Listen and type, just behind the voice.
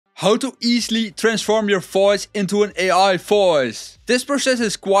how to easily transform your voice into an AI voice. This process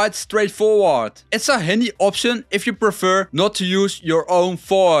is quite straightforward. It's a handy option if you prefer not to use your own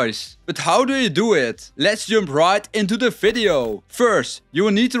voice. But how do you do it? Let's jump right into the video. First, you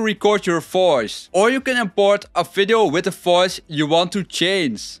will need to record your voice. Or you can import a video with the voice you want to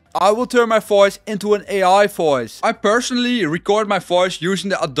change. I will turn my voice into an AI voice. I personally record my voice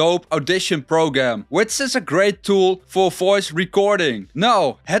using the Adobe Audition program, which is a great tool for voice recording.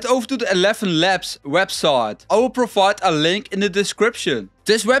 Now, head over to the Elevenlabs website. I will provide a link in the description.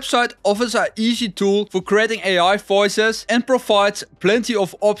 This website offers an easy tool for creating AI voices and provides plenty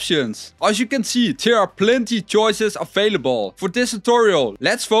of options. As you can see, there are plenty choices available. For this tutorial,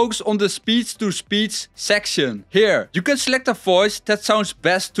 let's focus on the speech-to-speech section. Here, you can select a voice that sounds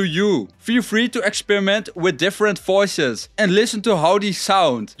best to you. Feel free to experiment with different voices and listen to how these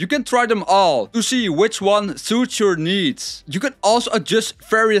sound. You can try them all to see which one suits your needs. You can also adjust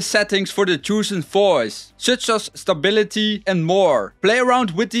various settings for the chosen voice, such as stability and more. Play around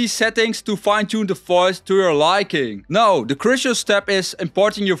with these settings to fine-tune the voice to your liking. Now, the crucial step is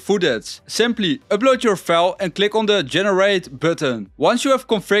importing your footage. Simply upload your file and click on the Generate button once you have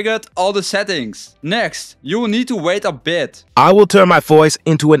configured all the settings. Next, you will need to wait a bit. I will turn my voice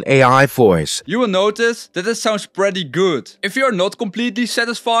into an AI voice. You will notice that it sounds pretty good. If you are not completely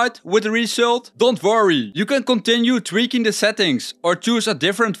satisfied with the result, don't worry. You can continue tweaking the settings or choose a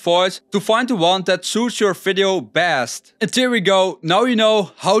different voice to find the one that suits your video best. And there we go. Now you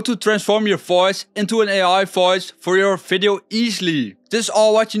know how to transform your voice into an AI voice for your video easily. This is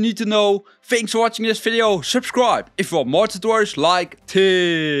all what you need to know. Thanks for watching this video. Subscribe if you want more tutorials like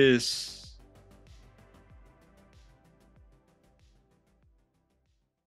this.